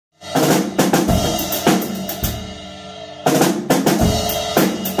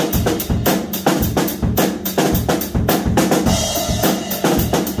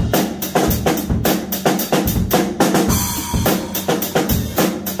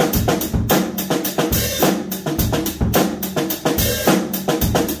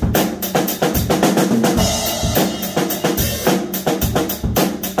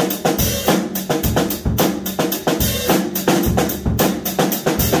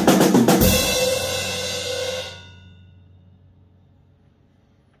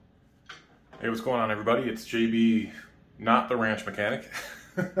what's going on, everybody? It's JB, not the ranch mechanic.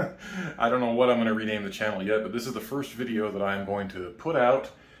 I don't know what I'm going to rename the channel yet, but this is the first video that I'm going to put out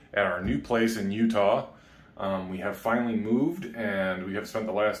at our new place in Utah. We have finally moved, and we have spent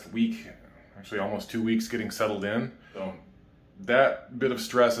the last week, actually almost 2 weeks, getting settled in. So that bit of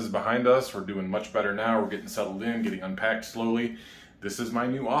stress is behind us. We're doing much better now. We're getting settled in, getting unpacked slowly. This is my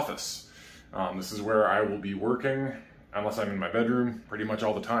new office. This is where I will be working, unless I'm in my bedroom, pretty much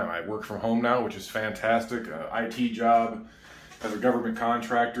all the time. I work from home now, which is fantastic. IT job as a government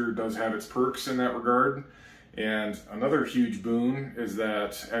contractor does have its perks in that regard. And another huge boon is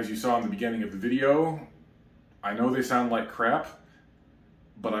that, as you saw in the beginning of the video, I know they sound like crap,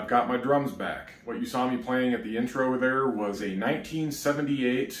 but I've got my drums back. What you saw me playing at the intro there was a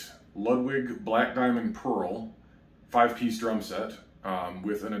 1978 Ludwig Black Diamond Pearl 5-piece drum set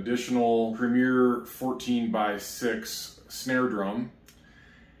with an additional Premier 14x6 snare drum.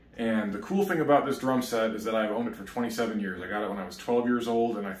 And the cool thing about this drum set is that I've owned it for 27 years. I got it when I was 12 years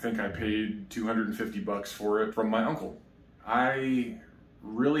old, and I think I paid $250 for it from my uncle. I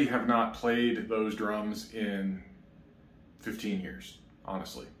really have not played those drums in 15 years,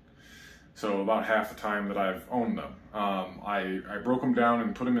 honestly. So about half the time that I've owned them. I broke them down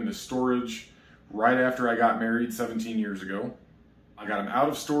and put them into storage right after I got married 17 years ago. I got them out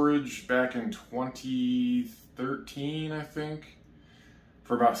of storage back in 2013, I think,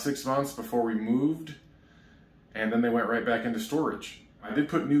 for about 6 months before we moved, and then they went right back into storage. I did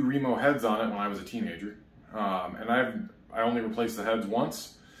put new Remo heads on it when I was a teenager, and I only replaced the heads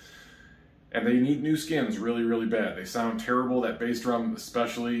once, and they need new skins really, really bad. They sound terrible, that bass drum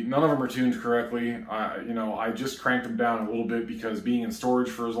especially. None of them are tuned correctly. I just cranked them down a little bit because being in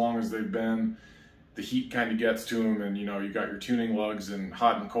storage for as long as they've been, the heat kind of gets to them, and you got your tuning lugs, and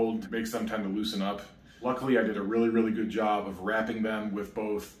hot and cold makes them tend to loosen up. Luckily, I did a really, really good job of wrapping them with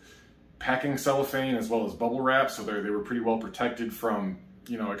both packing cellophane as well as bubble wrap, so they were pretty well protected from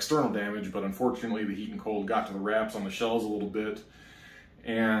external damage, but unfortunately the heat and cold got to the wraps on the shells a little bit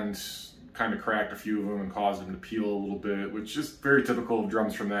and kind of cracked a few of them and caused them to peel a little bit, which is very typical of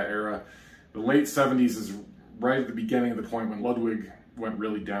drums from that era. The late 70s is right at the beginning of the point when Ludwig went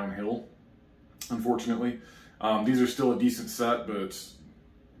really downhill, unfortunately. These are still a decent set, but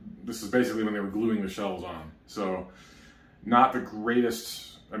this is basically when they were gluing the shells on. So not the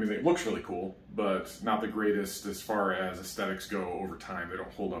greatest. I mean, it looks really cool, but not the greatest as far as aesthetics go over time. They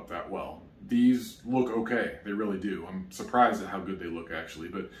don't hold up that well. These look okay, they really do. I'm surprised at how good they look, actually.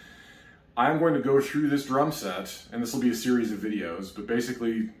 But I'm going to go through this drum set, and this will be a series of videos, but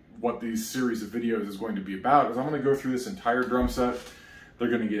basically what these series of videos is going to be about is I'm going to go through this entire drum set. They're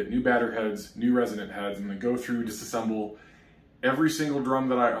going to get new batter heads, new resonant heads. I'm going to go through, disassemble every single drum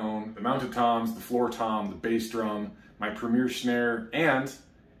that I own, the mounted toms, the floor tom, the bass drum, my Premier snare, and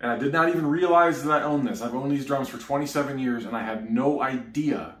I did not even realize that I own this. I've owned these drums for 27 years, and I had no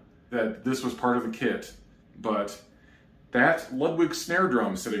idea that this was part of the kit. But that Ludwig snare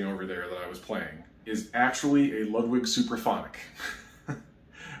drum sitting over there that I was playing is actually a Ludwig Supraphonic.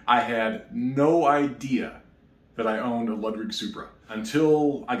 I had no idea that I owned a Ludwig Supra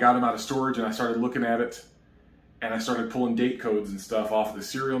until I got them out of storage and I started looking at it. And I started pulling date codes and stuff off of the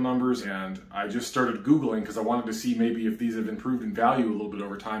serial numbers, and I just started Googling because I wanted to see maybe if these have improved in value a little bit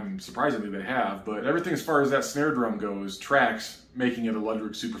over time, and surprisingly they have. But everything as far as that snare drum goes tracks making it a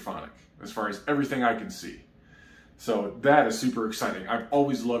Ludwig Supraphonic, as far as everything I can see. So that is super exciting. I've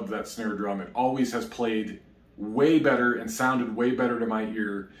always loved that snare drum. It always has played way better and sounded way better to my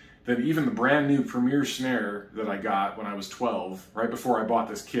ear than even the brand new Premier snare that I got when I was 12, right before I bought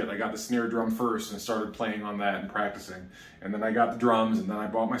this kit. I got the snare drum first and started playing on that and practicing. And then I got the drums, and then I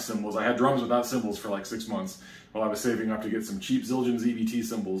bought my cymbals. I had drums without cymbals for like 6 months while I was saving up to get some cheap Zildjian ZBT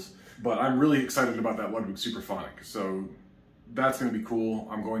cymbals. But I'm really excited about that Ludwig Supraphonic. So that's gonna be cool.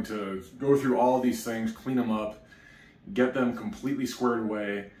 I'm going to go through all of these things, clean them up, get them completely squared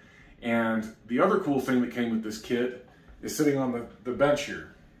away. And the other cool thing that came with this kit is sitting on the bench here.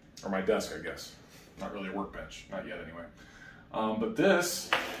 Or my desk, I guess. Not really a workbench, not yet anyway. But this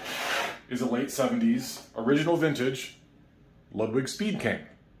is a late 70s, original vintage Ludwig Speed King.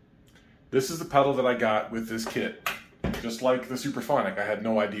 This is the pedal that I got with this kit. Just like the Supraphonic, I had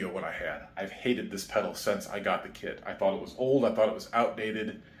no idea what I had. I've hated this pedal since I got the kit. I thought it was old, I thought it was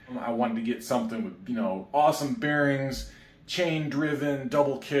outdated. I wanted to get something with, awesome bearings, chain driven,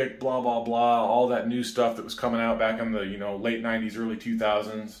 double kick, blah, blah, blah, all that new stuff that was coming out back in the, late 90s, early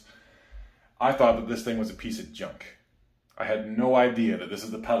 2000s. I thought that this thing was a piece of junk. I had no idea that this is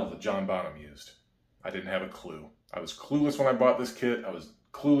the pedal that John Bonham used. I didn't have a clue. I was clueless when I bought this kit. I was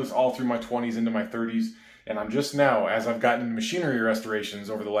clueless all through my 20s into my 30s, and I'm just now, as I've gotten into machinery restorations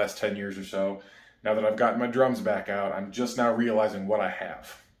over the last 10 years or so, now that I've gotten my drums back out, I'm just now realizing what I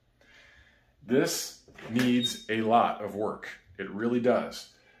have. This needs a lot of work. It really does.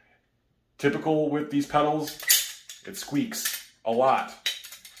 Typical with these pedals, it squeaks a lot.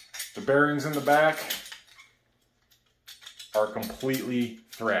 The bearings in the back are completely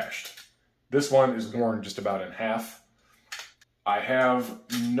thrashed. This one is worn just about in half. I have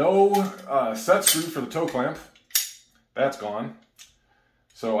no set screw for the toe clamp. That's gone.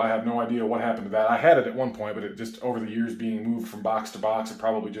 So I have no idea what happened to that. I had it at one point, but it just, over the years being moved from box to box, it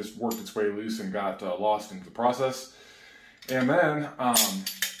probably just worked its way loose and got lost into the process. And then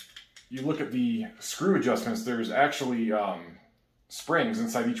you look at the screw adjustments, there's actually springs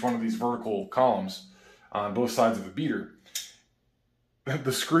inside each one of these vertical columns on both sides of the beater.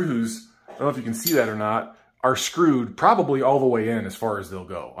 The screws, I don't know if you can see that or not, are screwed probably all the way in as far as they'll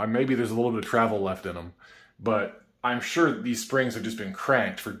go. Maybe there's a little bit of travel left in them, but I'm sure that these springs have just been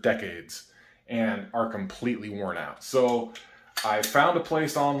cranked for decades and are completely worn out. So I found a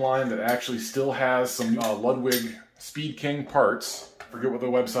place online that actually still has some Ludwig Speed King parts. I forget what the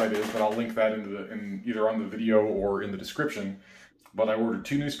website is, but I'll link that in either on the video or in the description. But I ordered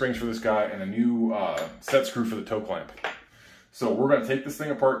 2 new springs for this guy and a new set screw for the toe clamp. So we're going to take this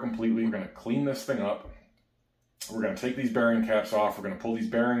thing apart completely. We're going to clean this thing up. We're going to take these bearing caps off. We're going to pull these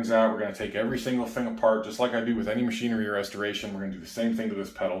bearings out. We're going to take every single thing apart, just like I do with any machinery restoration. We're going to do the same thing to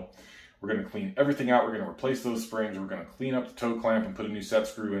this pedal. We're going to clean everything out. We're going to replace those springs. We're going to clean up the toe clamp and put a new set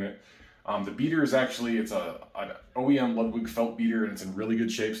screw in it. The beater is actually, it's an OEM Ludwig felt beater, and it's in really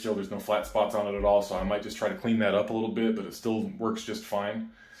good shape still. There's no flat spots on it at all, so I might just try to clean that up a little bit, but it still works just fine.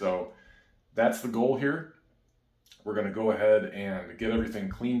 So that's the goal here. We're going to go ahead and get everything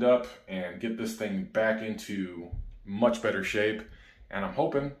cleaned up and get this thing back into much better shape. And I'm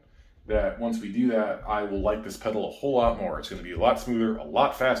hoping that once we do that, I will like this pedal a whole lot more. It's going to be a lot smoother, a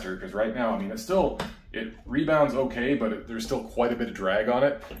lot faster, because right now, I mean, it rebounds okay, but there's still quite a bit of drag on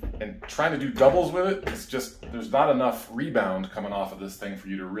it. And trying to do doubles with it, it's just, there's not enough rebound coming off of this thing for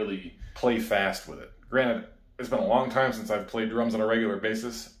you to really play fast with it. Granted, it's been a long time since I've played drums on a regular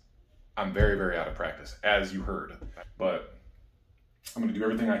basis. I'm very, very out of practice, as you heard. But I'm going to do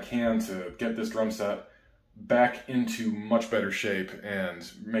everything I can to get this drum set back into much better shape and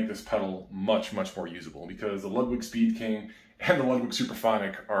make this pedal much, much more usable, because the Ludwig Speed King and the Ludwig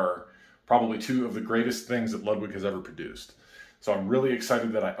Superphonic are probably 2 of the greatest things that Ludwig has ever produced. So I'm really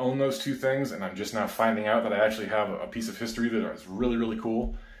excited that I own those 2 things, and I'm just now finding out that I actually have a piece of history that is really, really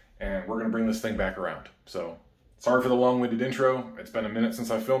cool, and we're going to bring this thing back around. So sorry for the long-winded intro. It's been a minute since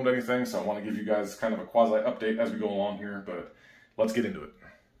I filmed anything, so I want to give you guys kind of a quasi-update as we go along here, but let's get into it.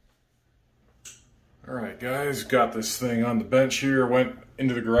 Alright guys, got this thing on the bench here, went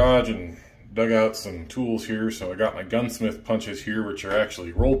into the garage and dug out some tools here. So I got my gunsmith punches here, which are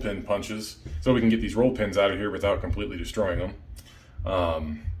actually roll pin punches, so we can get these roll pins out of here without completely destroying them.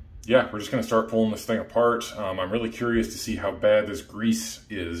 Yeah, we're just going to start pulling this thing apart. I'm really curious to see how bad this grease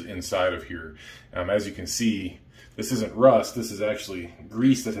is inside of here. As you can see, this isn't rust, this is actually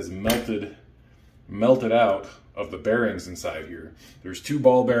grease that has melted out of the bearings inside here. There's 2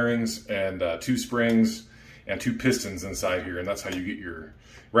 ball bearings and 2 springs and 2 pistons inside here, and that's how you get your,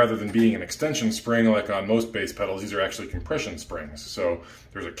 rather than being an extension spring like on most bass pedals, these are actually compression springs. So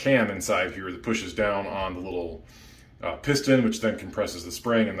there's a cam inside here that pushes down on the little piston, which then compresses the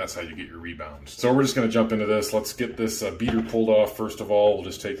spring, and that's how you get your rebound. So we're just going to jump into this. Let's get this beater pulled off first of all. We'll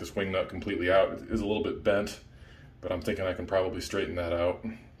just take this wing nut completely out. It is a little bit bent, but I'm thinking I can probably straighten that out,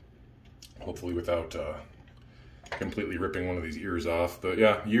 hopefully without completely ripping one of these ears off. But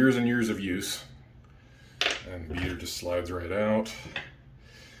yeah, years and years of use. And the beater just slides right out.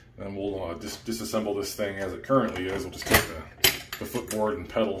 And we'll disassemble this thing as it currently is. We'll just take the footboard and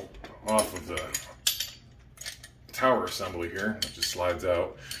pedal off of the tower assembly here. It just slides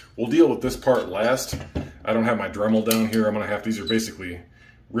out. We'll deal with this part last. I don't have my Dremel down here. I'm going to have, these are basically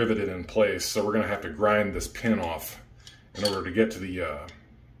riveted in place, so we're going to have to grind this pin off in order to get to the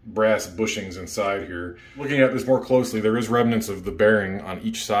brass bushings inside here. Looking at this more closely, there is remnants of the bearing on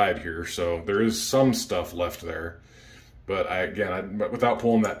each side here, so there is some stuff left there. But without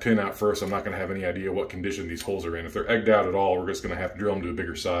pulling that pin out first, I'm not going to have any idea what condition these holes are in. If they're egged out at all, we're just going to have to drill them to a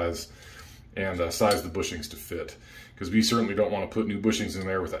bigger size and size the bushings to fit. Because we certainly don't want to put new bushings in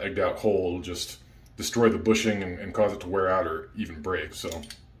there with an egged out hole. It'll just destroy the bushing and cause it to wear out or even break. So,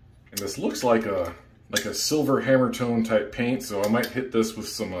 and this looks like a silver hammer tone type paint, so I might hit this with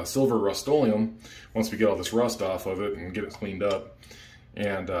some silver Rust-Oleum once we get all this rust off of it and get it cleaned up.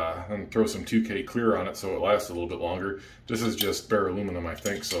 and throw some 2K clear on it so it lasts a little bit longer. This is just bare aluminum, I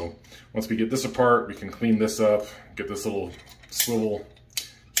think, so once we get this apart, we can clean this up, get this little swivel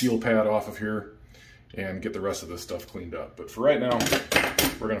heel pad off of here, and get the rest of this stuff cleaned up. But for right now,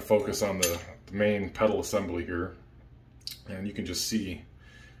 we're going to focus on the main pedal assembly here, and you can just see,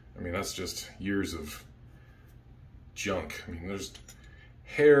 I mean, that's just years of junk. I mean, there's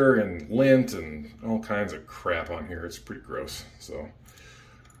hair and lint and all kinds of crap on here. It's pretty gross, so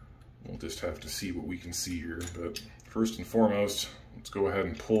we'll just have to see what we can see here. But first and foremost, let's go ahead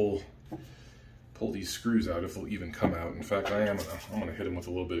and pull these screws out, if they'll even come out. In fact, I'm gonna hit them with a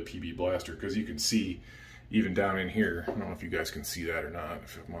little bit of PB Blaster, because you can see even down in here, I don't know if you guys can see that or not,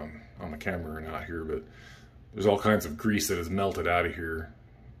 if I'm on the camera or not here, but there's all kinds of grease that has melted out of here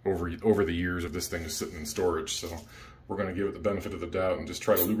over the years of this thing just sitting in storage. So we're going to give it the benefit of the doubt and just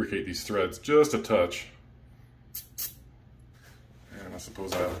try to lubricate these threads just a touch. And I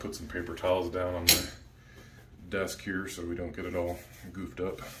suppose I'll put some paper towels down on my desk here so we don't get it all goofed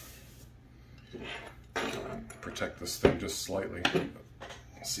up. Protect this thing just slightly.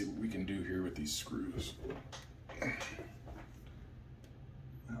 Let's see what we can do here with these screws.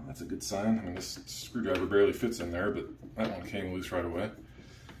 Well, that's a good sign. I mean, this screwdriver barely fits in there, but that one came loose right away.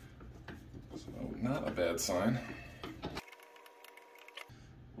 So not a bad sign.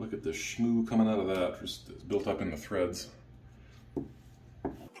 Look at the schmoo coming out of that, just it's built up in the threads.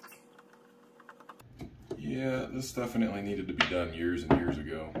 Yeah, this definitely needed to be done years and years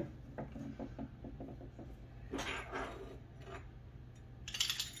ago.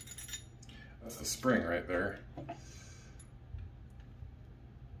 That's the spring right there.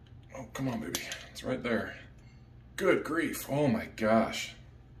 Oh, come on, baby. It's right there. Good grief. Oh my gosh.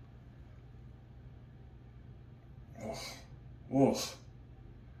 Oh. Oh.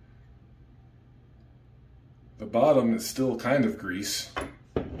 The bottom is still kind of grease,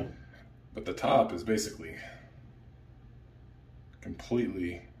 but the top is basically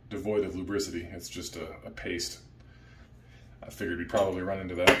completely devoid of lubricity. It's just a paste. I figured we'd probably run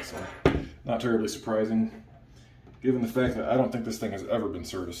into that, so not terribly surprising, given the fact that I don't think this thing has ever been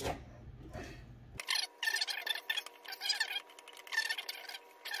serviced.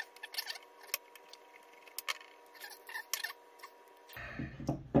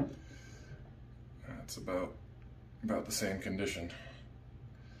 That's about the same condition.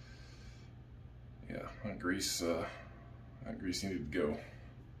 Yeah, that grease needed to go.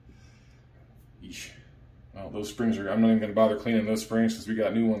 Eesh. Well, those springs are, I'm not even going to bother cleaning those springs because we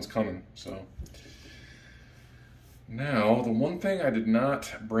got new ones coming. So now, the one thing I did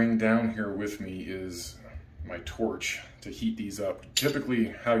not bring down here with me is my torch to heat these up.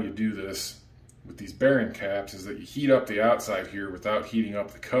 Typically, how you do this with these bearing caps is that you heat up the outside here without heating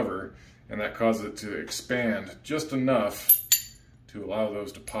up the cover, and that causes it to expand just enough to allow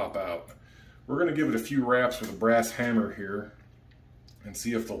those to pop out. We're going to give it a few raps with a brass hammer here and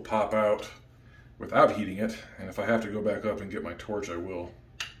see if they'll pop out without heating it, and if I have to go back up and get my torch, I will.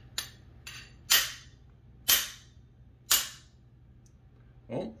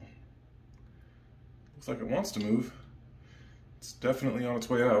 Well, looks like it wants to move. It's definitely on its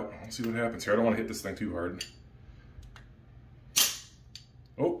way out. Let's see what happens here. I don't want to hit this thing too hard.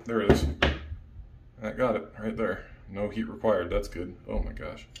 Oh, there it is. That got it right there. No heat required. That's good. Oh my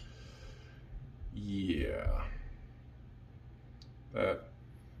gosh. Yeah. That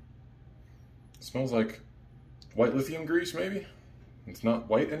smells like white lithium grease, maybe? It's not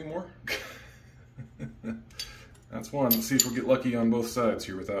white anymore? That's one. Let's see if we'll get lucky on both sides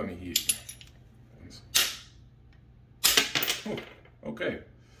here without any heat. Oh, okay.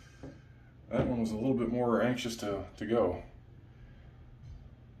 That one was a little bit more anxious to go.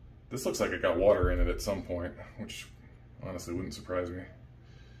 This looks like it got water in it at some point, which honestly wouldn't surprise me.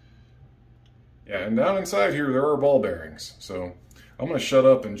 Yeah, and down inside here there are ball bearings, so I'm going to shut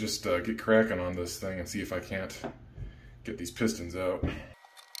up and just get cracking on this thing and see if I can't get these pistons out.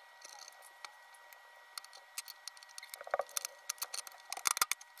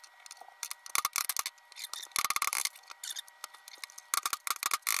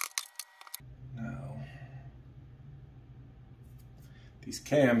 Now, these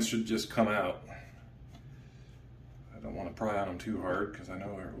cams should just come out. I don't want to pry on them too hard because I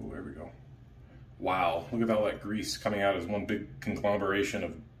know they're, oh, there we go. Wow, look at all that grease coming out as one big conglomeration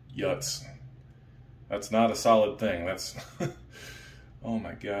of yuts. That's not a solid thing. That's, oh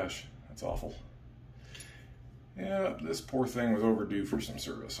my gosh, that's awful. Yeah, this poor thing was overdue for some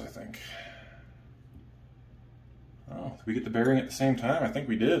service, I think. Oh, did we get the bearing at the same time? I think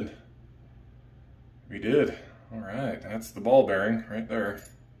we did. We did. All right, that's the ball bearing right there.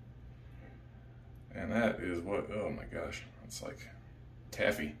 And that is what, oh my gosh, it's like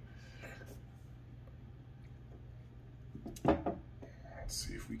taffy. Let's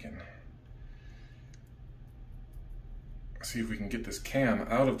see if we can get this cam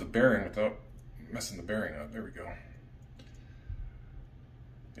out of the bearing without messing the bearing up. There we go.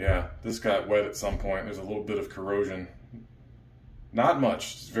 Yeah, this got wet at some point. There's a little bit of corrosion. Not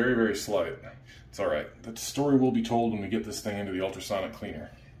much, it's very, very slight. It's all right. The story will be told when we get this thing into the ultrasonic cleaner,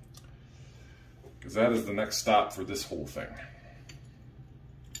 because that is the next stop for this whole thing.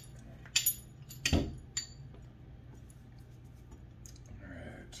 All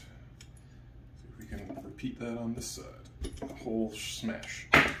right, see if we can repeat that on this side. The whole smash.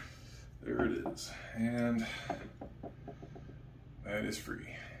 There it is, and that is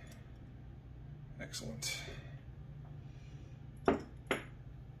free. Excellent.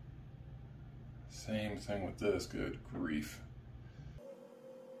 Same thing with this, good grief.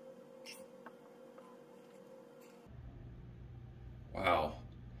 Wow.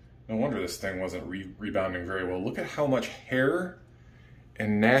 No wonder this thing wasn't rebounding very well. Look at how much hair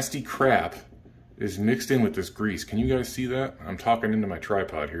and nasty crap is mixed in with this grease. Can you guys see that? I'm talking into my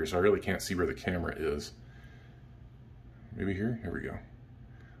tripod here, so I really can't see where the camera is. Maybe here? Here we go.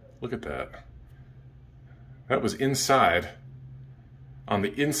 Look at that. That was inside, on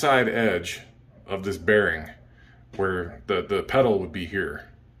the inside edge of this bearing, where the pedal would be here.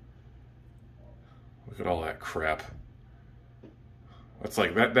 Look at all that crap. That's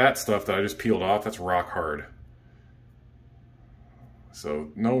like, that stuff that I just peeled off, that's rock hard. So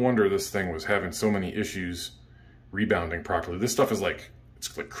no wonder this thing was having so many issues rebounding properly. This stuff is like,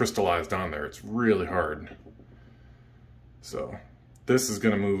 it's like crystallized on there. It's really hard. So this is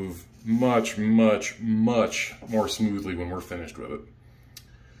going to move much, much, much more smoothly when we're finished with it.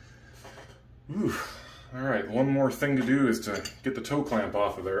 Whew. All right, one more thing to do is to get the toe clamp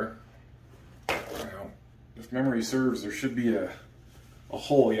off of there. Now, if memory serves, there should be a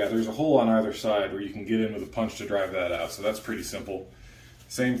hole. Yeah, there's a hole on either side where you can get in with a punch to drive that out. So that's pretty simple.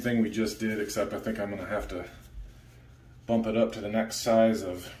 Same thing we just did, except I think I'm going to have to bump it up to the next size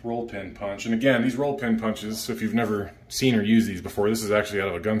of roll pin punch. And again, these roll pin punches, so if you've never seen or used these before, this is actually out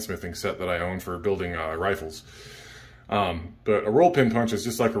of a gunsmithing set that I own for building rifles. But a roll pin punch is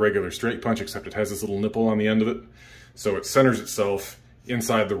just like a regular straight punch, except it has this little nipple on the end of it. So it centers itself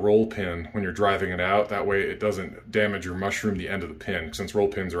inside the roll pin when you're driving it out. That way it doesn't damage or mushroom the end of the pin, since roll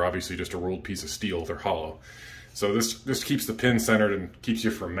pins are obviously just a rolled piece of steel, they're hollow. So this keeps the pin centered and keeps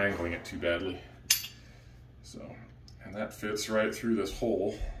you from mangling it too badly. So, and that fits right through this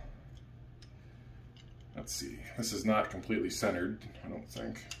hole. Let's see, this is not completely centered, I don't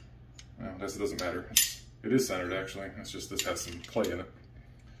think. No, this doesn't matter. It is centered actually, it's just this has some clay in it.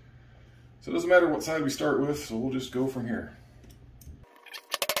 So it doesn't matter what side we start with, so we'll just go from here.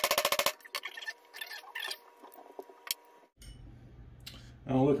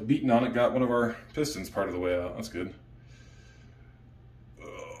 Oh look, beating on it got one of our pistons part of the way out. That's good.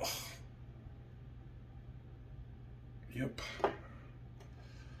 Ugh. Yep.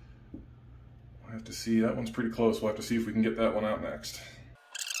 We'll have to see. That one's pretty close. We'll have to see if we can get that one out next.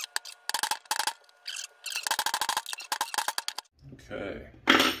 Okay.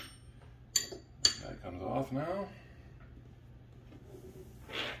 That comes off now.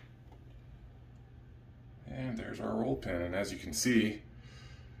 And there's our roll pin. And as you can see,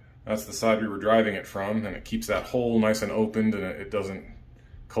 that's the side we were driving it from, and it keeps that hole nice and opened, and it doesn't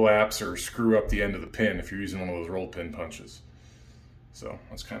collapse or screw up the end of the pin if you're using one of those roll pin punches. So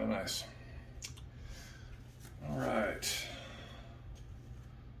that's kind of nice. All right.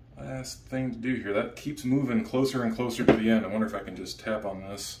 Last thing to do here. That keeps moving closer and closer to the end. I wonder if I can just tap on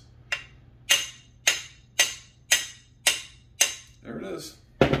this. There it is.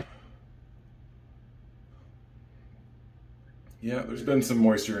 Yeah, there's been some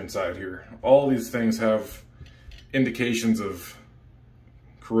moisture inside here. All these things have indications of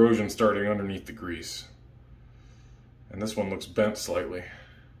corrosion starting underneath the grease. And this one looks bent slightly,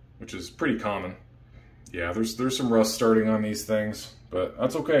 which is pretty common. Yeah, there's some rust starting on these things, but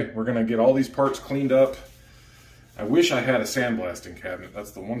that's okay. We're gonna get all these parts cleaned up. I wish I had a sandblasting cabinet.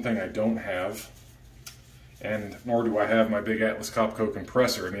 That's the one thing I don't have. And nor do I have my big Atlas Copco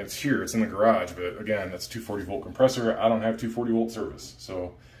compressor. I mean, it's here, it's in the garage, but again, that's 240 volt compressor. I don't have 240 volt service.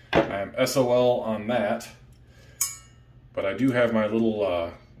 So I am SOL on that. But I do have my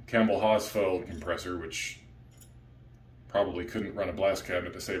little Campbell Hausfeld compressor, which probably couldn't run a blast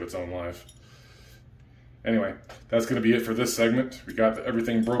cabinet to save its own life. Anyway, that's gonna be it for this segment. We got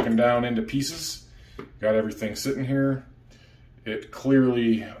everything broken down into pieces. Got everything sitting here. It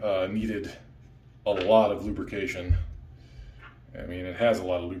clearly needed a lot of lubrication. I mean, it has a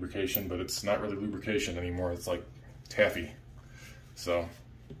lot of lubrication, but it's not really lubrication anymore. It's like taffy. So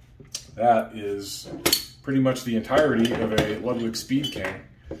that is pretty much the entirety of a Ludwig Speed King,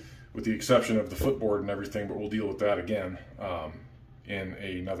 with the exception of the footboard and everything, but we'll deal with that again in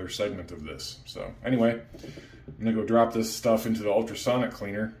another segment of this. So anyway, I'm gonna go drop this stuff into the ultrasonic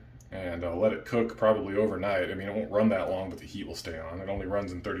cleaner and let it cook probably overnight. I mean, it won't run that long, but the heat will stay on. It only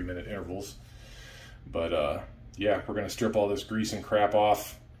runs in 30-minute intervals. But yeah, we're gonna strip all this grease and crap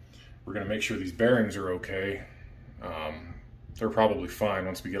off. We're gonna make sure these bearings are okay. They're probably fine.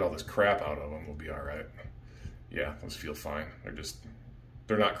 Once we get all this crap out of them, we'll be all right. Yeah, those feel fine.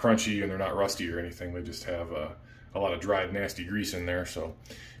 They're not crunchy and they're not rusty or anything. They just have a lot of dried, nasty grease in there. So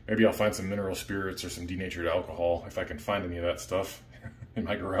maybe I'll find some mineral spirits or some denatured alcohol if I can find any of that stuff in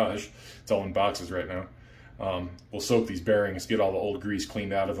my garage. It's all in boxes right now. We'll soak these bearings, get all the old grease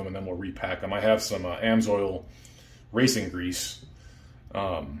cleaned out of them, and then we'll repack them. I have some AMSOIL racing grease.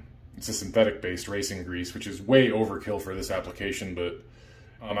 It's a synthetic-based racing grease, which is way overkill for this application, but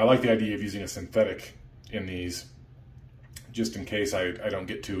I like the idea of using a synthetic in these, just in case I don't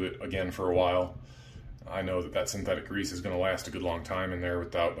get to it again for a while. I know that synthetic grease is going to last a good long time in there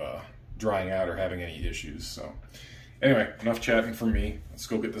without drying out or having any issues. So anyway, enough chatting from me. Let's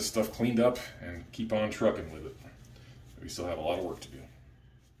go get this stuff cleaned up and keep on trucking with it. We still have a lot of work to do.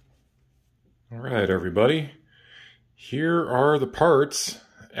 All right, everybody. Here are the parts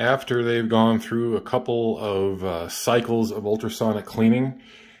after they've gone through a couple of cycles of ultrasonic cleaning.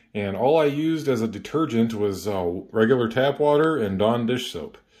 And all I used as a detergent was regular tap water and Dawn dish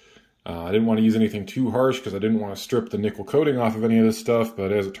soap. I didn't want to use anything too harsh because I didn't want to strip the nickel coating off of any of this stuff,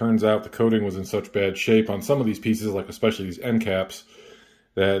 but as it turns out, the coating was in such bad shape on some of these pieces, like especially these end caps,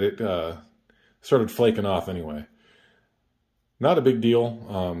 that it started flaking off anyway. Not a big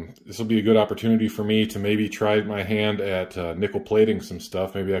deal. This will be a good opportunity for me to maybe try my hand at nickel plating some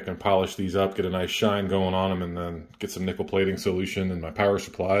stuff. Maybe I can polish these up, get a nice shine going on them, and then get some nickel plating solution in my power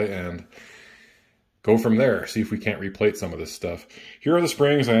supply and go from there. See if we can't replate some of this stuff. Here are the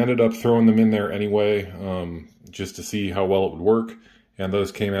springs. I ended up throwing them in there anyway, just to see how well it would work. And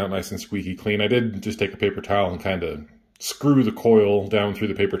those came out nice and squeaky clean. I did just take a paper towel and kind of screw the coil down through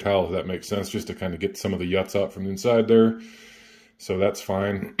the paper towel, if that makes sense, just to kind of get some of the yuts out from the inside there. So that's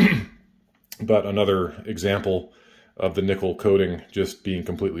fine. But another example of the nickel coating just being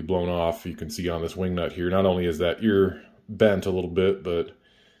completely blown off. You can see on this wing nut here, not only is that ear bent a little bit, but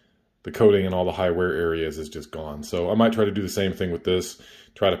the coating in all the high wear areas is just gone. So I might try to do the same thing with this,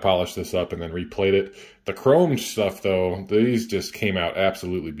 try to polish this up and then replate it. The chrome stuff though, these just came out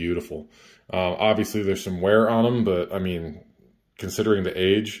absolutely beautiful. Obviously there's some wear on them, but I mean, considering the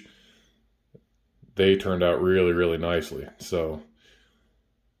age, they turned out really, really nicely. So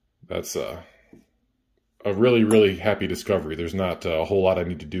that's a really, really happy discovery. There's not a whole lot I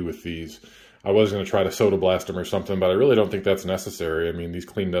need to do with these. I was going to try to soda blast them or something, but I really don't think that's necessary. I mean, these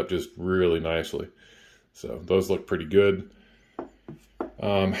cleaned up just really nicely. So those look pretty good.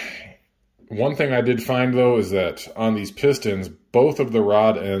 One thing I did find, though, is that on these pistons, both of the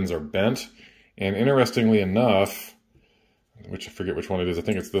rod ends are bent. And interestingly enough, which I forget which one it is, I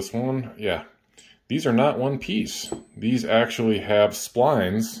think it's this one. Yeah. These are not one piece. These actually have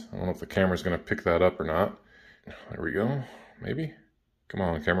splines. I don't know if the camera's going to pick that up or not. There we go. Maybe. Come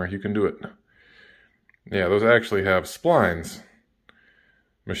on, camera. You can do it. Yeah, those actually have splines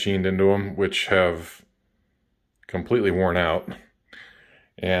machined into them, which have completely worn out.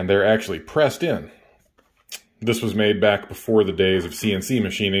 And they're actually pressed in. This was made back before the days of CNC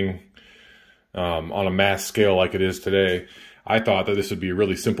machining on a mass scale like it is today. I thought that this would be a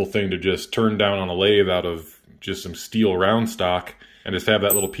really simple thing to just turn down on a lathe out of just some steel round stock and just have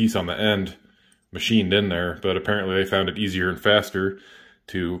that little piece on the end machined in there. But apparently they found it easier and faster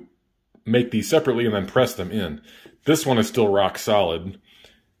to make these separately and then press them in. This one is still rock solid.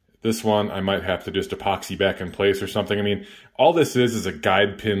 This one I might have to just epoxy back in place or something. I mean, all this is a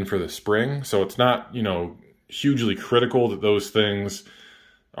guide pin for the spring. So it's not, you know, hugely critical that those things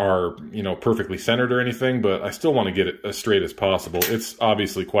are, you know, perfectly centered or anything, but I still want to get it as straight as possible. It's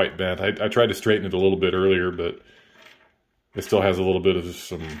obviously quite bent. I tried to straighten it a little bit earlier, but it still has a little bit of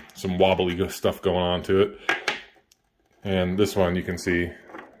some wobbly stuff going on to it. And this one, you can see,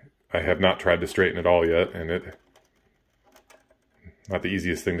 I have not tried to straighten it all yet, and not the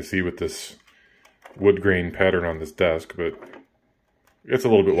easiest thing to see with this wood grain pattern on this desk, but it's a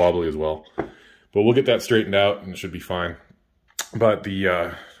little bit wobbly as well. But we'll get that straightened out and it should be fine. But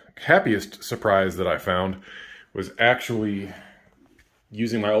the happiest surprise that I found was actually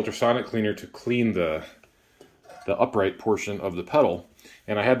using my ultrasonic cleaner to clean the upright portion of the pedal.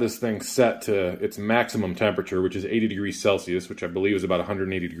 And I had this thing set to its maximum temperature, which is 80 degrees Celsius, which I believe is about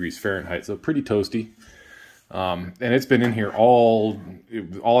 180 degrees Fahrenheit, so pretty toasty. And it's been in here all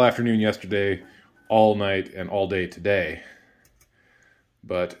afternoon yesterday, all night, and all day today.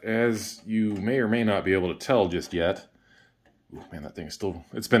 But as you may or may not be able to tell just yet, ooh, man, that thing is still,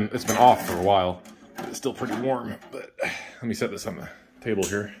 it's been off for a while. It's still pretty warm, but let me set this on the table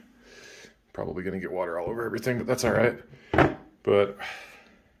here. Probably going to get water all over everything, but that's all right. But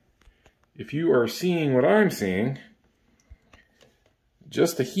if you are seeing what I'm seeing,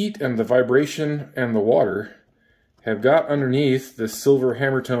 just the heat and the vibration and the water have got underneath this silver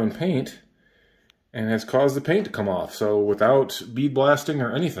hammer tone paint and has caused the paint to come off. So without bead blasting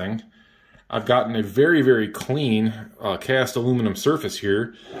or anything, I've gotten a very, very clean cast aluminum surface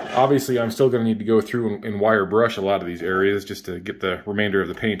here. Obviously, I'm still going to need to go through and wire brush a lot of these areas just to get the remainder of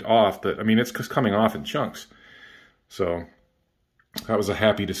the paint off, but I mean, it's just coming off in chunks. So that was a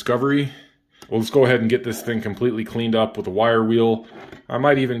happy discovery. Well, let's go ahead and get this thing completely cleaned up with a wire wheel. I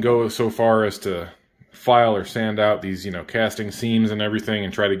might even go so far as to file or sand out these, you know, casting seams and everything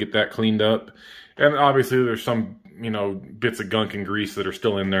and try to get that cleaned up. And obviously there's some, you know, bits of gunk and grease that are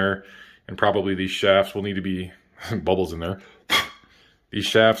still in there. And probably these shafts will need to be, bubbles in there. These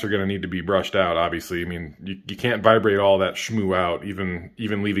shafts are going to need to be brushed out, obviously. I mean, you can't vibrate all that shmoo out, even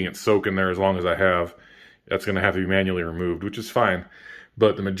leaving it soak in there as long as I have. That's going to have to be manually removed, which is fine.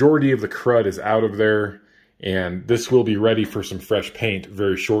 But the majority of the crud is out of there, and this will be ready for some fresh paint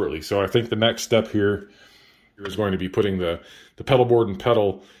very shortly. So I think the next step here is going to be putting the pedal board and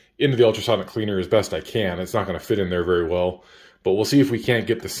pedal into the ultrasonic cleaner as best I can. It's not going to fit in there very well, but we'll see if we can't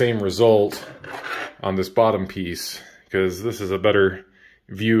get the same result on this bottom piece, because this is a better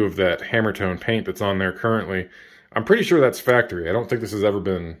view of that hammer tone paint that's on there currently. I'm pretty sure that's factory. I don't think this has ever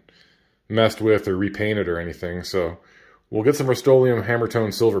been messed with or repainted or anything, so we'll get some Rust-Oleum hammer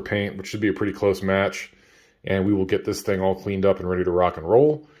tone silver paint, which should be a pretty close match, and we will get this thing all cleaned up and ready to rock and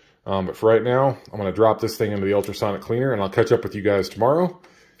roll. But for right now, I'm going to drop this thing into the ultrasonic cleaner, and I'll catch up with you guys tomorrow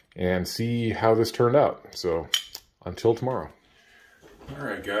and see how this turned out. So until tomorrow.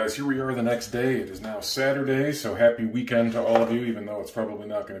 Alright guys, here we are the next day. It is now Saturday, so happy weekend to all of you, even though it's probably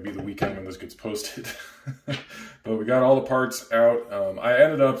not going to be the weekend when this gets posted. But we got all the parts out. I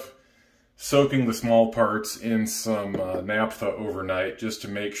ended up soaking the small parts in some naphtha overnight just to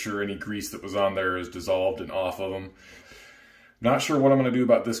make sure any grease that was on there is dissolved and off of them. Not sure what I'm going to do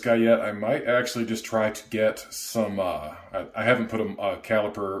about this guy yet. I might actually just try to get some, I haven't put a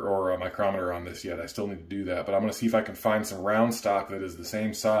caliper or a micrometer on this yet. I still need to do that, but I'm going to see if I can find some round stock that is the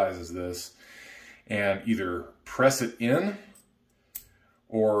same size as this and either press it in,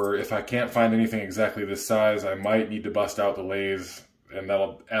 or if I can't find anything exactly this size, I might need to bust out the lathe, and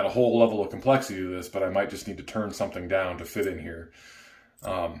that'll add a whole level of complexity to this, but I might just need to turn something down to fit in here.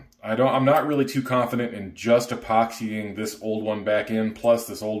 I'm not really too confident in just epoxying this old one back in, plus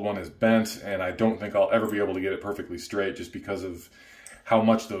this old one is bent, and I don't think I'll ever be able to get it perfectly straight just because of how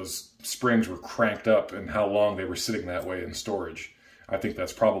much those springs were cranked up and how long they were sitting that way in storage. I think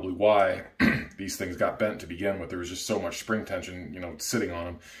that's probably why these things got bent to begin with. There was just so much spring tension, you know, sitting on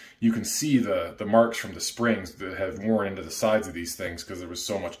them. You can see the marks from the springs that have worn into the sides of these things because there was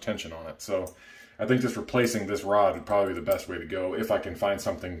so much tension on it. So I think just replacing this rod would probably be the best way to go if I can find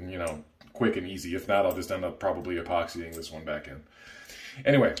something, you know, quick and easy. If not, I'll just end up probably epoxying this one back in.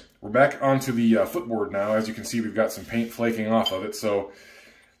 Anyway, we're back onto the footboard now. As you can see, we've got some paint flaking off of it. So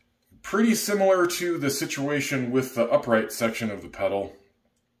pretty similar to the situation with the upright section of the pedal.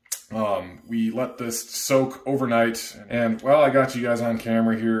 We let this soak overnight, and while I got you guys on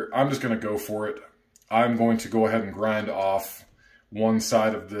camera here, I'm just going to go for it. I'm going to go ahead and grind off one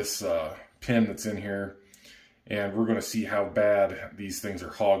side of this pin that's in here, and we're going to see how bad these things are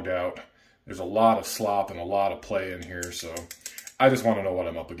hogged out. There's a lot of slop and a lot of play in here, so I just want to know what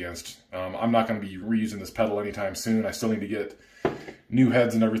I'm up against. I'm not going to be reusing this pedal anytime soon. I still need to get new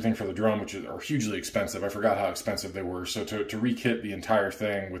heads and everything for the drum, which are hugely expensive. I forgot how expensive they were, so to rekit the entire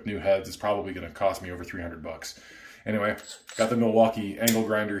thing with new heads is probably going to cost me over 300 bucks. Anyway, got the Milwaukee angle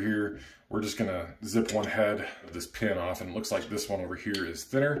grinder here. We're just going to zip one head of this pin off, and it looks like this one over here is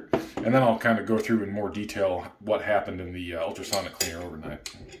thinner. And then I'll kind of go through in more detail what happened in the ultrasonic cleaner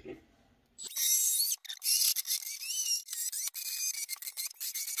overnight.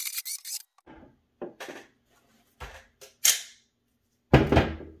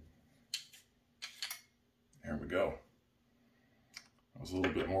 There we go. That was a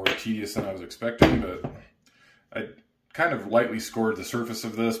little bit more tedious than I was expecting, but I kind of lightly scored the surface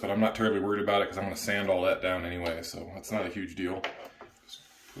of this, but I'm not terribly worried about it because I'm going to sand all that down anyway, so that's not a huge deal. Just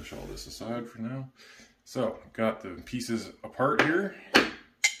push all this aside for now. So, got the pieces apart here.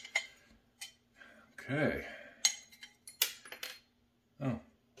 Okay. Oh,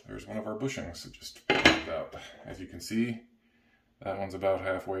 there's one of our bushings that just out. As you can see, that one's about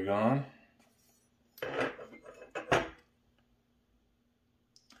halfway gone. I'll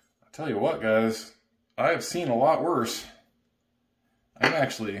tell you what, guys, I have seen a lot worse. I'm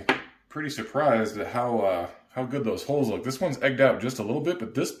actually pretty surprised at how good those holes look. This one's egged out just a little bit,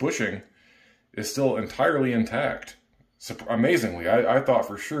 but this bushing is still entirely intact. Amazingly, I thought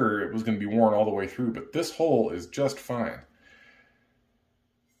for sure it was going to be worn all the way through, but this hole is just fine.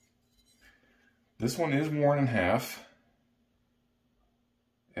 This one is worn in half,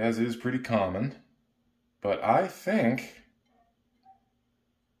 as is pretty common, but I think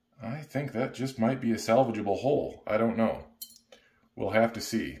that just might be a salvageable hole. I don't know. We'll have to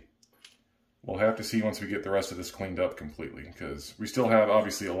see. We'll have to see once we get the rest of this cleaned up completely, because we still have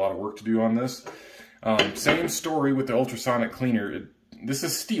obviously a lot of work to do on this. Same story with the ultrasonic cleaner. This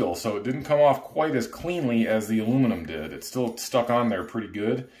is steel, so it didn't come off quite as cleanly as the aluminum did. It's still stuck on there pretty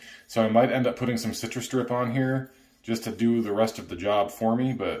good. So I might end up putting some citrus strip on here just to do the rest of the job for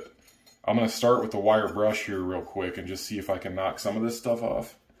me, but I'm going to start with the wire brush here real quick and just see if I can knock some of this stuff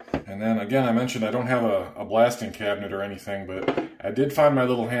off. And then again, I mentioned I don't have a blasting cabinet or anything, but I did find my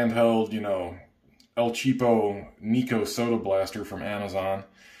little handheld, you know, El Cheapo Nico soda blaster from Amazon.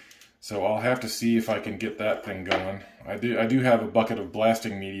 So I'll have to see if I can get that thing going. I do have a bucket of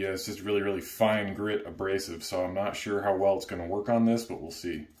blasting media. It's just really, really fine grit abrasive, so I'm not sure how well it's going to work on this, but we'll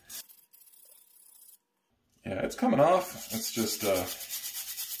see. Yeah, it's coming off. It's just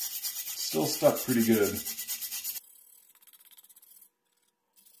still stuck pretty good.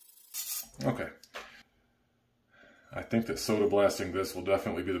 Okay. I think that soda blasting this will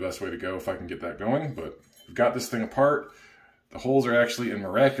definitely be the best way to go if I can get that going, but we've got this thing apart. The holes are actually in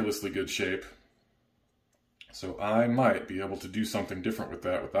miraculously good shape, so I might be able to do something different with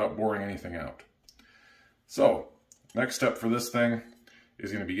that without boring anything out. So, next step for this thing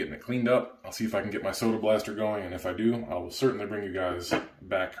is going to be getting it cleaned up. I'll see if I can get my soda blaster going, and if I do, I will certainly bring you guys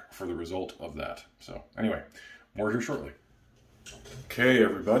back for the result of that. So, anyway, more here shortly. Okay,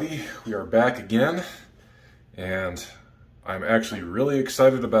 everybody, we are back again, and I'm actually really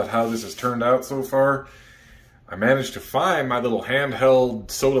excited about how this has turned out so far. I managed to find my little handheld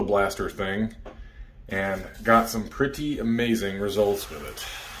soda blaster thing and got some pretty amazing results with it.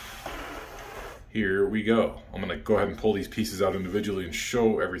 Here we go. I'm going to go ahead and pull these pieces out individually and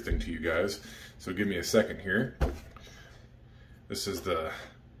show everything to you guys. So give me a second here. This is the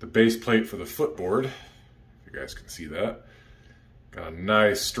base plate for the footboard. If you guys can see that. Got a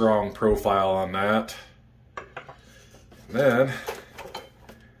nice strong profile on that. And then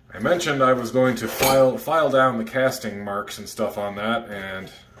I mentioned I was going to file down the casting marks and stuff on that, and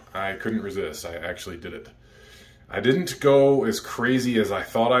I couldn't resist. I actually did it. I didn't go as crazy as I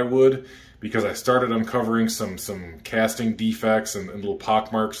thought I would, because I started uncovering some casting defects and little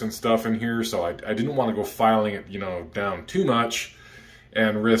pock marks and stuff in here, so I didn't want to go filing it, you know, down too much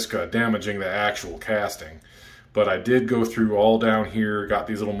and risk damaging the actual casting. But I did go through all down here, got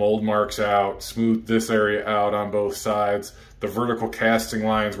these little mold marks out, smoothed this area out on both sides. The vertical casting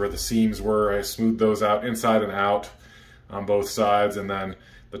lines where the seams were, I smoothed those out inside and out on both sides, and then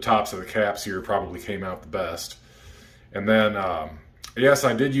the tops of the caps here probably came out the best. And then, yes,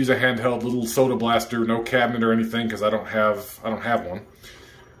 I did use a handheld little soda blaster, no cabinet or anything, because I don't have one.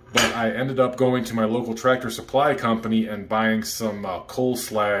 But I ended up going to my local tractor supply company and buying some coal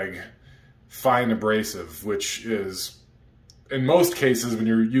slag fine abrasive, which is, in most cases, when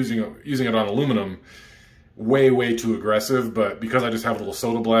you're using it on aluminum, way too aggressive. But because I just have a little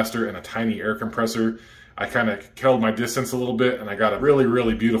soda blaster and a tiny air compressor, I kind of held my distance a little bit, and I got a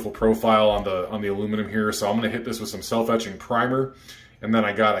really beautiful profile on the aluminum here. So I'm going to hit this with some self-etching primer, and then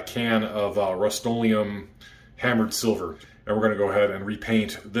I got a can of Rust-Oleum hammered silver, and we're going to go ahead and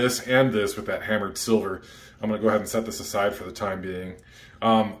repaint this and this with that hammered silver. I'm going to go ahead and set this aside for the time being.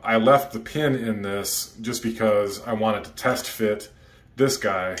 I left the pin in this just because I wanted to test fit this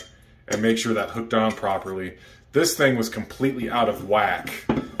guy and make sure that hooked on properly. This thing was completely out of whack.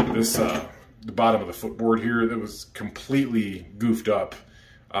 This the bottom of the footboard here, that was completely goofed up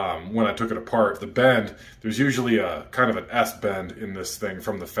when I took it apart. The bend, there's usually a kind of an S bend in this thing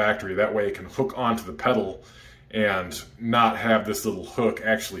from the factory. That way it can hook onto the pedal and not have this little hook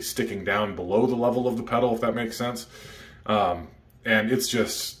actually sticking down below the level of the pedal, if that makes sense. And it's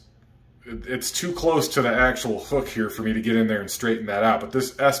too close to the actual hook here for me to get in there and straighten that out. But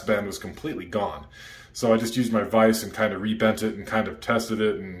this S bend was completely gone. So I just used my vise and kind of rebent it and kind of tested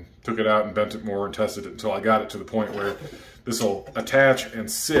it and took it out and bent it more and tested it until I got it to the point where this will attach and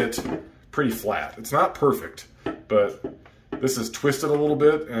sit pretty flat. It's not perfect, but This is twisted a little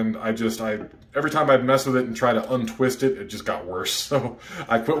bit, and every time I'd mess with it and try to untwist it, it just got worse. So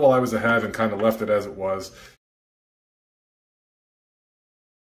I quit while I was ahead and kind of left it as it was.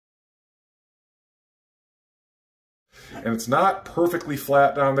 And it's not perfectly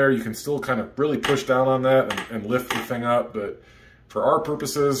flat down there. You can still kind of really push down on that and lift the thing up, but for our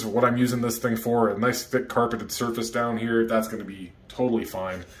purposes, what I'm using this thing for, a nice thick carpeted surface down here, that's going to be totally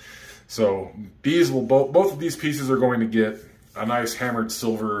fine. So these will both of these pieces are going to get a nice hammered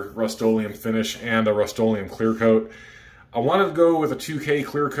silver Rust-Oleum finish and a Rust-Oleum clear coat. I wanted to go with a 2K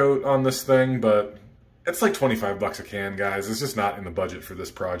clear coat on this thing, but it's like 25 bucks a can, guys. It's just not in the budget for this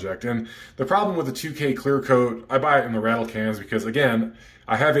project. And the problem with the 2K clear coat, I buy it in the rattle cans because, again,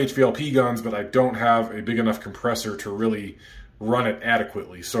 I have HVLP guns, but I don't have a big enough compressor to really run it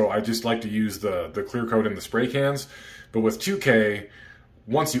adequately. So I just like to use the clear coat in the spray cans. But with 2K,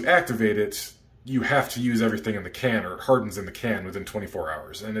 once you activate it, you have to use everything in the can, or it hardens in the can within 24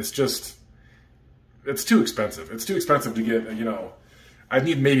 hours. And it's too expensive. It's too expensive to get, you know, I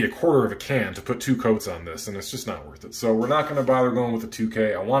need maybe a quarter of a can to put 2 coats on this, and it's just not worth it. So we're not going to bother going with the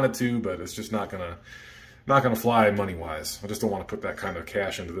 2K. I wanted to, but it's just not gonna fly money-wise. I just don't want to put that kind of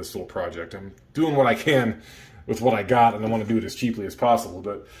cash into this little project. I'm doing what I can with what I got, and I want to do it as cheaply as possible.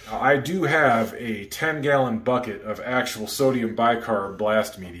 But I do have a 10-gallon bucket of actual sodium bicarb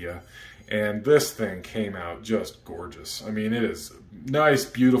blast media, and this thing came out just gorgeous. I mean, it is nice,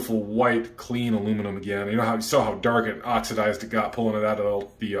 beautiful, white, clean aluminum again. You know how you saw how dark and oxidized it got pulling it out of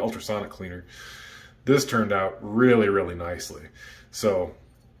the ultrasonic cleaner. This turned out really, really nicely. So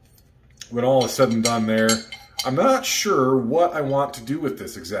when all is said and done there, I'm not sure what I want to do with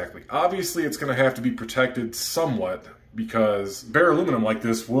this exactly. Obviously, it's going to have to be protected somewhat because bare aluminum like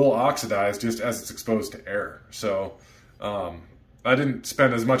this will oxidize just as it's exposed to air. So I didn't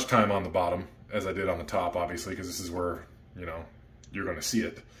spend as much time on the bottom as I did on the top, obviously, because this is where, you know, you're going to see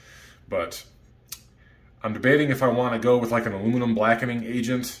it. But I'm debating if I want to go with like an aluminum blackening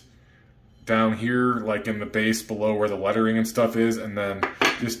agent down here, like in the base below where the lettering and stuff is, and then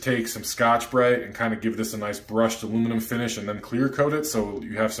just take some Scotch-Brite and kind of give this a nice brushed aluminum finish and then clear coat it so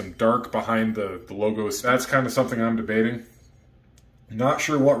you have some dark behind the logos. That's kind of something I'm debating. Not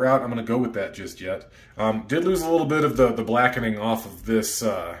sure what route I'm going to go with that just yet. Did lose a little bit of the blackening off of this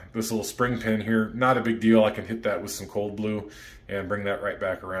this little spring pin here. Not a big deal. I can hit that with some cold blue and bring that right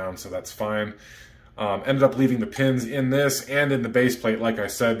back around, so that's fine. Ended up leaving the pins in this and in the base plate, like I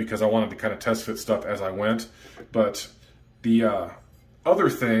said, because I wanted to kind of test fit stuff as I went. But the other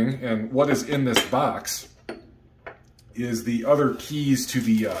thing, and what is in this box, is the other keys to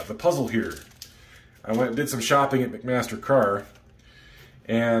the puzzle here. I went and did some shopping at McMaster Car,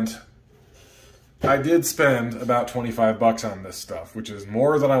 and I did spend about 25 bucks on this stuff, which is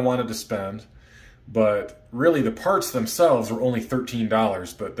more than I wanted to spend. But really, the parts themselves were only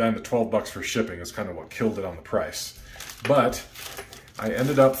 $13, but then the 12 bucks for shipping is kind of what killed it on the price. But I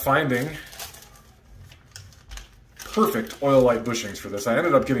ended up finding perfect oil light bushings for this. I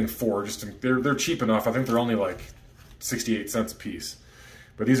ended up getting 4. They're cheap enough. I think they're only like 68 cents a piece.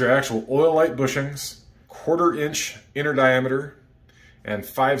 But these are actual oil light bushings, 1/4 inch inner diameter and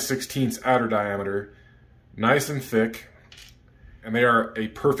 5/16 outer diameter, nice and thick, and they are a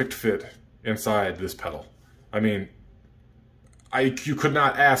perfect fit inside this pedal. I mean, you could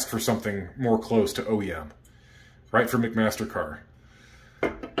not ask for something more close to OEM, right from McMaster Car.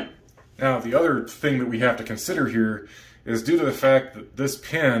 Now, the other thing that we have to consider here is due to the fact that this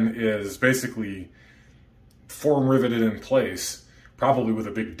pin is basically form riveted in place, probably with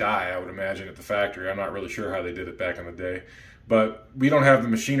a big die, I would imagine, at the factory. I'm not really sure how they did it back in the day, but we don't have the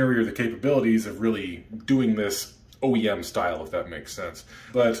machinery or the capabilities of really doing this OEM style, if that makes sense.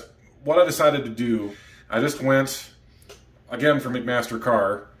 But what I decided to do, I just went, again for McMaster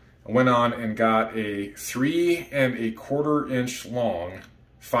Car, I went on and got a 3 1/4 inch long,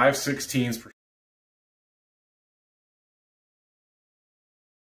 5/16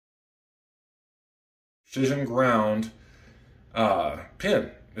 precision ground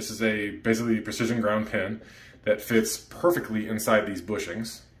pin. This is basically a precision ground pin that fits perfectly inside these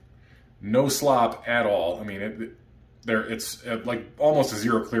bushings. No slop at all. I mean, it's like almost a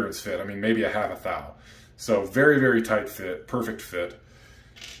 0 clearance fit. I mean, maybe a 1/2 thou. So very, very tight fit, perfect fit.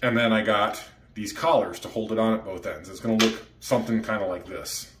 And then I got these collars to hold it on at both ends. It's going to look something kind of like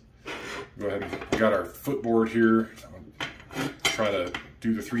this. Go ahead and we got our footboard here. I'll try to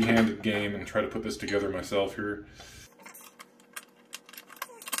do the 3-handed game and try to put this together myself here.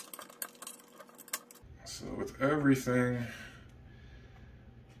 So with everything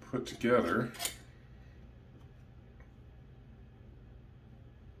put together,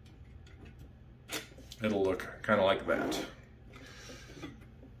 it'll look kind of like that.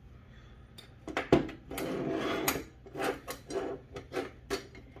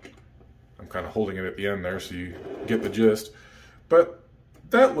 kind of holding it at the end there so you get the gist. But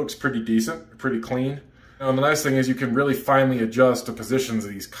that looks pretty decent, pretty clean. And the nice thing is you can really finely adjust the positions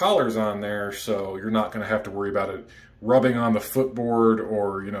of these collars on there, so you're not going to have to worry about it rubbing on the footboard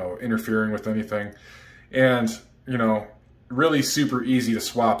or, you know, interfering with anything. And, you know, really super easy to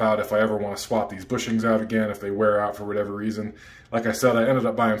swap out if I ever want to swap these bushings out again, if they wear out for whatever reason. Like I said, I ended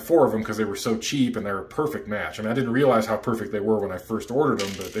up buying 4 of them because they were so cheap and they're a perfect match. I mean, I didn't realize how perfect they were when I first ordered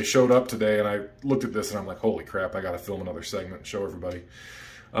them, but they showed up today and I looked at this and I'm like, holy crap, I got to film another segment and show everybody.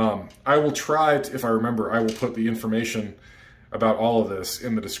 I will try to, if I remember, I will put the information about all of this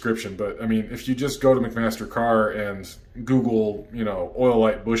in the description. But I mean, if you just go to McMaster Car and Google, you know, oil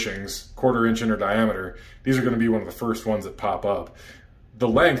light bushings, 1/4 inch inner diameter, these are going to be one of the first ones that pop up. The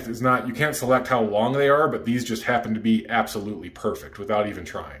length is not, you can't select how long they are, but these just happen to be absolutely perfect without even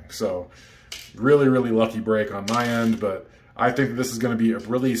trying. So really, really lucky break on my end, but I think that this is going to be a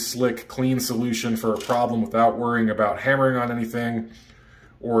really slick, clean solution for a problem without worrying about hammering on anything,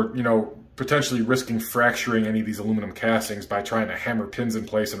 or, you know, potentially risking fracturing any of these aluminum castings by trying to hammer pins in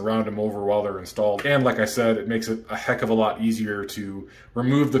place and round them over while they're installed. And like I said, it makes it a heck of a lot easier to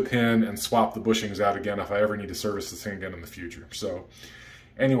remove the pin and swap the bushings out again if I ever need to service this thing again in the future. So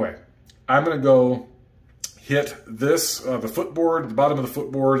anyway, I'm going to go hit this, the footboard, the bottom of the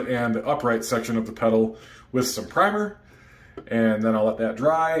footboard and the upright section of the pedal with some primer. And then I'll let that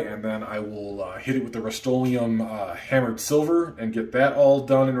dry, and then I will hit it with the Rust-Oleum hammered silver and get that all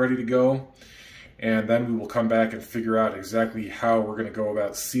done and ready to go. And then we will come back and figure out exactly how we're going to go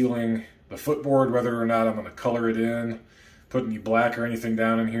about sealing the footboard, whether or not I'm going to color it in, put any black or anything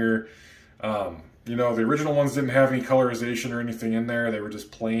down in here. You know, the original ones didn't have any colorization or anything in there. They were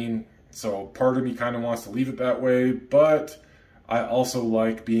just plain. So part of me kind of wants to leave it that way, but I also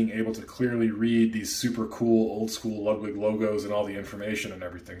like being able to clearly read these super cool old school Ludwig logos and all the information and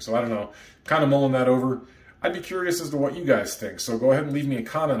everything. So I don't know, kind of mulling that over. I'd be curious as to what you guys think. So go ahead and leave me a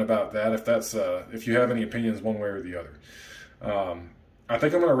comment about that if that's if you have any opinions one way or the other. I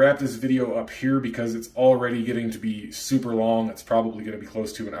think I'm going to wrap this video up here because it's already getting to be super long. It's probably going to be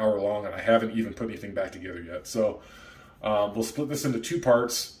close to an hour long, and I haven't even put anything back together yet. So we'll split this into 2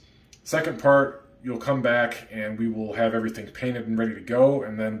 parts. Second part, you'll come back and we will have everything painted and ready to go,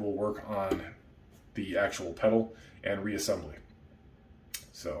 and then we'll work on the actual pedal and reassembly.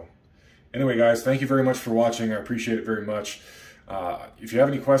 So anyway, guys, thank you very much for watching. I appreciate it very much. If you have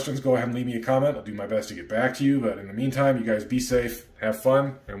any questions, go ahead and leave me a comment. I'll do my best to get back to you. But in the meantime, you guys be safe, have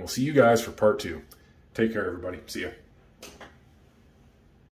fun, and we'll see you guys for part 2. Take care, everybody. See ya.